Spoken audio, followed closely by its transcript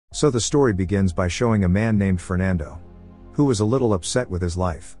So the story begins by showing a man named Fernando, who was a little upset with his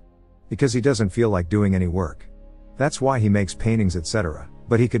life, because he doesn't feel like doing any work. That's why he makes paintings, etc.,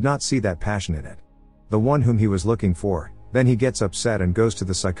 but he could not see that passion in it, the one whom he was looking for. Then he gets upset and goes to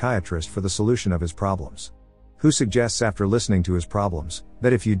the psychiatrist for the solution of his problems, who suggests, after listening to his problems,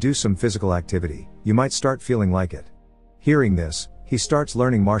 that if you do some physical activity, you might start feeling like it. Hearing this, he starts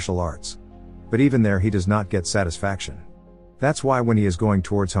learning martial arts. But even there he does not get satisfaction. That's why when he is going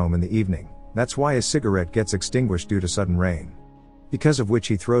towards home in the evening, that's why his cigarette gets extinguished due to sudden rain, because of which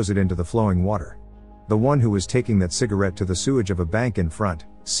he throws it into the flowing water. The one who was taking that cigarette to the sewage of a bank in front,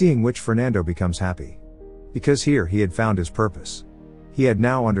 seeing which Fernando becomes happy, because here he had found his purpose. He had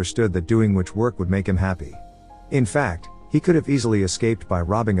now understood that doing which work would make him happy. In fact, he could have easily escaped by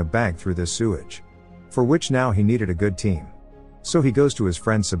robbing a bank through this sewage, for which now he needed a good team. So he goes to his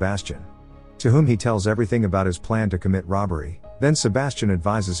friend Sebastian, to whom he tells everything about his plan to commit robbery. Then Sebastian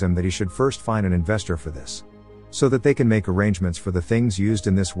advises him that he should first find an investor for this, so that they can make arrangements for the things used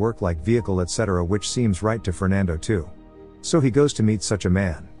in this work like vehicle, etc., which seems right to Fernando too. So he goes to meet such a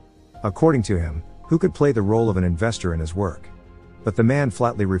man, according to him, who could play the role of an investor in his work. But the man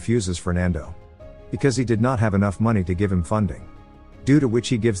flatly refuses Fernando, because he did not have enough money to give him funding, due to which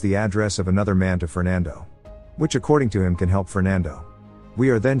he gives the address of another man to Fernando, which according to him can help Fernando. We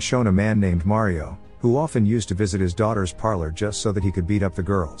are then shown a man named Mario, who often used to visit his daughter's parlor just so that he could beat up the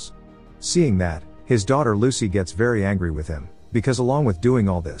girls. Seeing that, his daughter Lucy gets very angry with him, because along with doing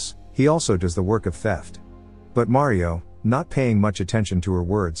all this, he also does the work of theft. But Mario, not paying much attention to her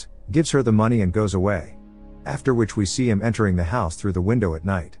words, gives her the money and goes away. After which we see him entering the house through the window at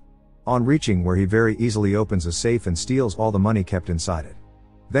night. On reaching where he very easily opens a safe and steals all the money kept inside it.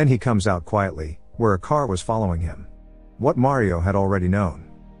 Then he comes out quietly, where a car was following him. What Mario had already known.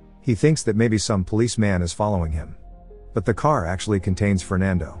 He thinks that maybe some policeman is following him. But the car actually contains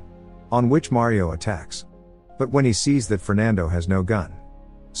Fernando, on which Mario attacks. But when he sees that Fernando has no gun,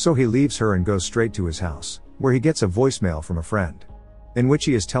 so he leaves her and goes straight to his house, where he gets a voicemail from a friend, in which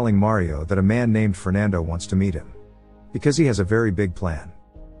he is telling Mario that a man named Fernando wants to meet him, because he has a very big plan.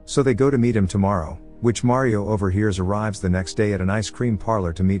 So they go to meet him tomorrow, which Mario overhears arrives the next day at an ice cream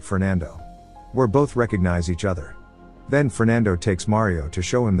parlor to meet Fernando, where both recognize each other. Then Fernando takes Mario to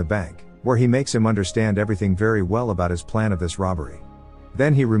show him the bank, where he makes him understand everything very well about his plan of this robbery.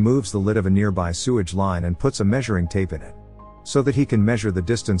 Then he removes the lid of a nearby sewage line and puts a measuring tape in it, so that he can measure the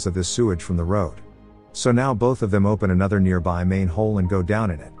distance of this sewage from the road. So now both of them open another nearby main hole and go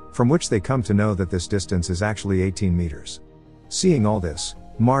down in it, from which they come to know that this distance is actually 18 meters. Seeing all this,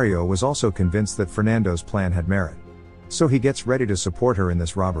 Mario was also convinced that Fernando's plan had merit. So he gets ready to support her in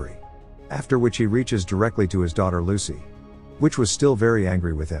this robbery. After which he reaches directly to his daughter Lucy, which was still very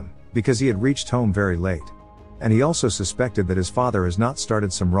angry with him, because he had reached home very late. And he also suspected that his father has not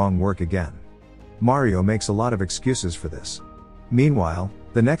started some wrong work again. Mario makes a lot of excuses for this. Meanwhile,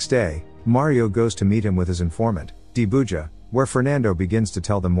 the next day, Mario goes to meet him with his informant, Dibuja, where Fernando begins to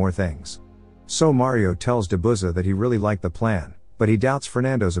tell them more things. So Mario tells Dibuja that he really liked the plan, but he doubts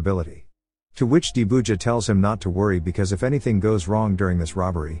Fernando's ability. To which Dibuja tells him not to worry, because if anything goes wrong during this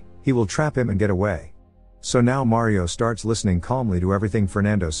robbery, he will trap him and get away. So now Mario starts listening calmly to everything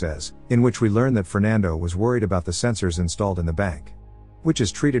Fernando says, in which we learn that Fernando was worried about the sensors installed in the bank, which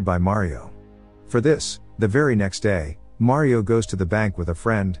is treated by Mario. For this, the very next day, Mario goes to the bank with a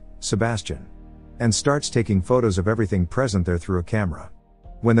friend, Sebastian, and starts taking photos of everything present there through a camera.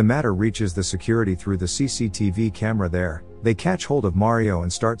 When the matter reaches the security through the CCTV camera there, they catch hold of Mario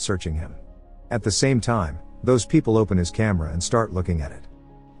and start searching him. At the same time, those people open his camera and start looking at it.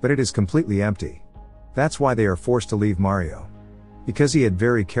 But it is completely empty. That's why they are forced to leave Mario, because he had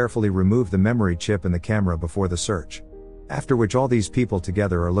very carefully removed the memory chip in the camera before the search. After which all these people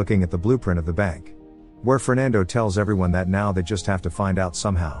together are looking at the blueprint of the bank, where Fernando tells everyone that now they just have to find out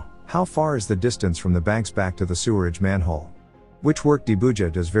somehow, how far is the distance from the bank's back to the sewerage manhole. Which work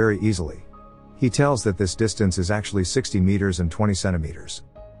Dibuja does very easily. He tells that this distance is actually 60 meters and 20 centimeters.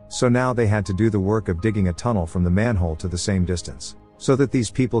 So now they had to do the work of digging a tunnel from the manhole to the same distance, so that these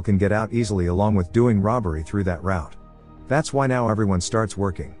people can get out easily along with doing robbery through that route. That's why now everyone starts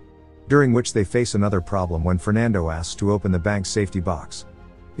working. During which they face another problem when Fernando asks to open the bank's safety box,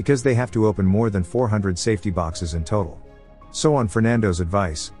 because they have to open more than 400 safety boxes in total. So on Fernando's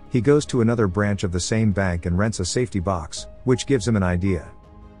advice, he goes to another branch of the same bank and rents a safety box, which gives him an idea.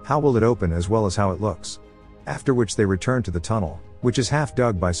 How will it open as well as how it looks? After which they return to the tunnel, which is half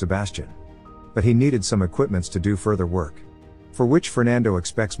dug by Sebastian. But he needed some equipments to do further work, for which Fernando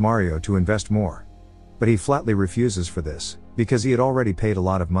expects Mario to invest more. But he flatly refuses for this, because he had already paid a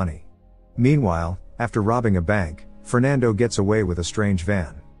lot of money. Meanwhile, after robbing a bank, Fernando gets away with a strange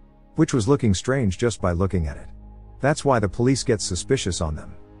van, which was looking strange just by looking at it. That's why the police get suspicious on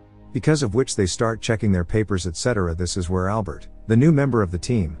them. Because of which they start checking their papers, etc. This is where Albert, the new member of the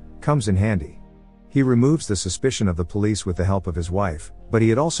team, comes in handy. He removes the suspicion of the police with the help of his wife, but he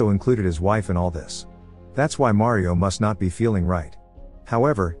had also included his wife in all this. That's why Mario must not be feeling right.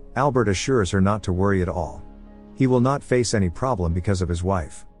 However, Albert assures her not to worry at all. He will not face any problem because of his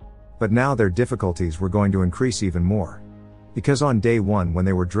wife. But now their difficulties were going to increase even more. Because on day 1 when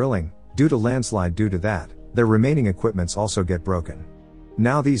they were drilling, due to landslide, their remaining equipments also get broken.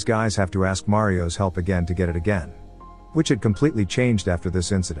 Now these guys have to ask Mario's help again to get it again. Which had completely changed after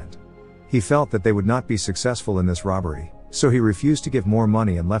this incident. He felt that they would not be successful in this robbery, so he refused to give more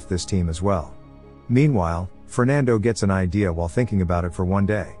money and left this team as well. Meanwhile, Fernando gets an idea while thinking about it for one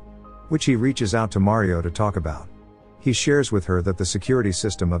day, which he reaches out to Mario to talk about. He shares with her that the security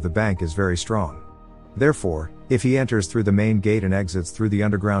system of the bank is very strong. Therefore, if he enters through the main gate and exits through the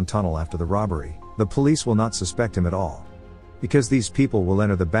underground tunnel after the robbery, the police will not suspect him at all. Because these people will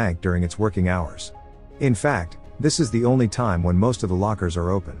enter the bank during its working hours. In fact, this is the only time when most of the lockers are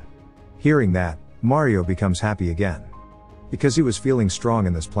open. Hearing that, Mario becomes happy again. Because he was feeling strong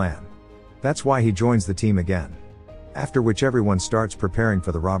in this plan. That's why he joins the team again. After which everyone starts preparing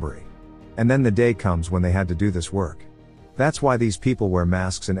for the robbery. And then the day comes when they had to do this work. That's why these people wear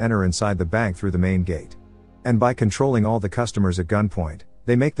masks and enter inside the bank through the main gate. And by controlling all the customers at gunpoint,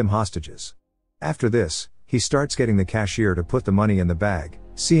 they make them hostages. After this, he starts getting the cashier to put the money in the bag,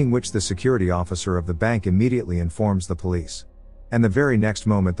 seeing which the security officer of the bank immediately informs the police. And the very next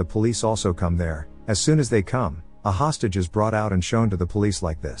moment the police also come there. As soon as they come, a hostage is brought out and shown to the police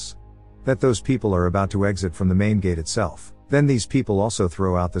like this. That those people are about to exit from the main gate itself. Then these people also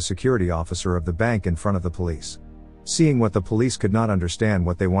throw out the security officer of the bank in front of the police. Seeing what the police could not understand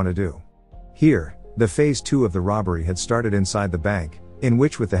what they want to do. Here, the phase 2 of the robbery had started inside the bank, in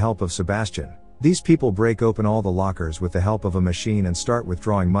which with the help of Sebastian, these people break open all the lockers with the help of a machine and start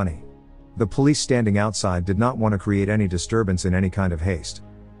withdrawing money. The police standing outside did not want to create any disturbance in any kind of haste.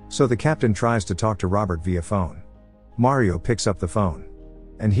 So the captain tries to talk to Robert via phone. Mario picks up the phone.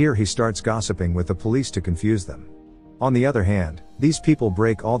 And here he starts gossiping with the police to confuse them. On the other hand, these people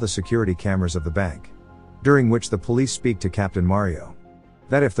break all the security cameras of the bank. During which the police speak to Captain Mario.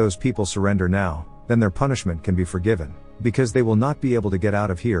 That if those people surrender now, then their punishment can be forgiven, because they will not be able to get out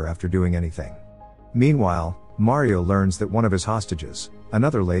of here after doing anything. Meanwhile, Mario learns that one of his hostages,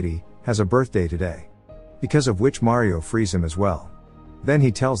 another lady, has a birthday today. Because of which Mario frees him as well. Then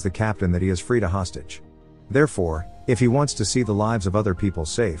he tells the captain that he has freed a hostage. Therefore, if he wants to see the lives of other people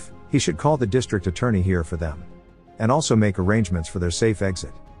safe, he should call the district attorney here for them. And also make arrangements for their safe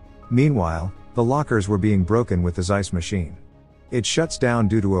exit. Meanwhile, the lockers were being broken with his ice machine. It shuts down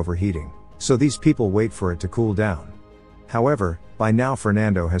due to overheating, so these people wait for it to cool down. However, by now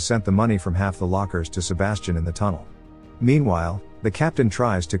Fernando has sent the money from half the lockers to Sebastian in the tunnel. Meanwhile, the captain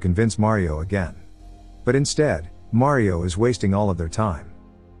tries to convince Mario again. But instead, Mario is wasting all of their time.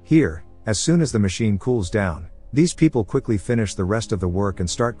 Here, as soon as the machine cools down, these people quickly finish the rest of the work and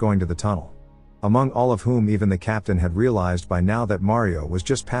start going to the tunnel. Among all of whom even the captain had realized by now that Mario was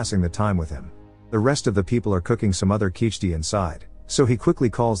just passing the time with him. The rest of the people are cooking some other quiche inside, so he quickly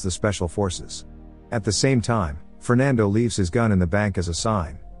calls the special forces. At the same time, Fernando leaves his gun in the bank as a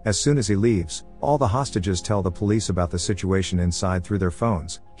sign. As soon as he leaves, all the hostages tell the police about the situation inside through their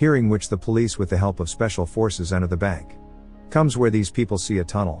phones, hearing which the police with the help of special forces enter the bank. Comes where these people see a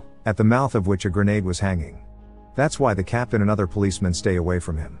tunnel, at the mouth of which a grenade was hanging. That's why the captain and other policemen stay away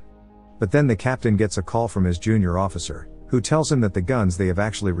from him. But then the captain gets a call from his junior officer, who tells him that the guns they have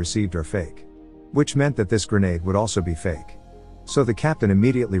actually received are fake. Which meant that this grenade would also be fake. So the captain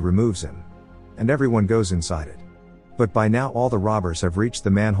immediately removes him. And everyone goes inside it. But by now all the robbers have reached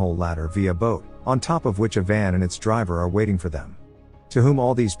the manhole ladder via boat, on top of which a van and its driver are waiting for them. To whom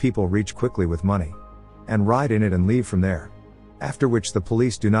all these people reach quickly with money. And ride in it and leave from there. After which the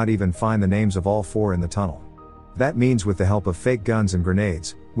police do not even find the names of all 4 in the tunnel. That means with the help of fake guns and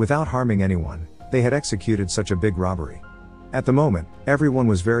grenades, without harming anyone, they had executed such a big robbery. At the moment, everyone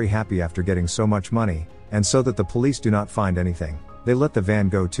was very happy after getting so much money, and so that the police do not find anything, they let the van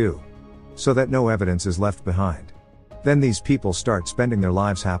go too. So that no evidence is left behind. Then these people start spending their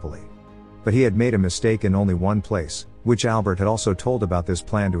lives happily. But he had made a mistake in only one place, which Albert had also told about this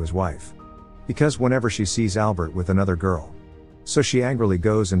plan to his wife. Because whenever she sees Albert with another girl. So she angrily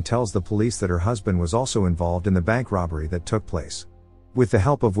goes and tells the police that her husband was also involved in the bank robbery that took place. With the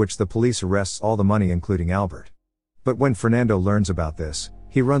help of which the police arrests all the money including Albert. But when Fernando learns about this,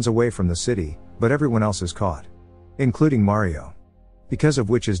 he runs away from the city, but everyone else is caught. Including Mario. Because of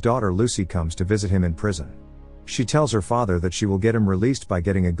which his daughter Lucy comes to visit him in prison. She tells her father that she will get him released by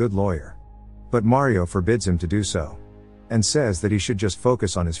getting a good lawyer. But Mario forbids him to do so, and says that he should just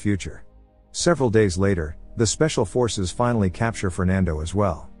focus on his future. Several days later, the special forces finally capture Fernando as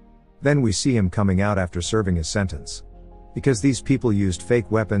well. Then we see him coming out after serving his sentence. Because these people used fake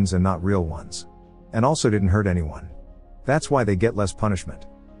weapons and not real ones. And also didn't hurt anyone. That's why they get less punishment.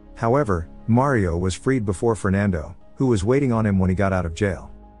 However, Mario was freed before Fernando, who was waiting on him when he got out of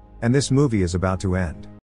jail. And this movie is about to end.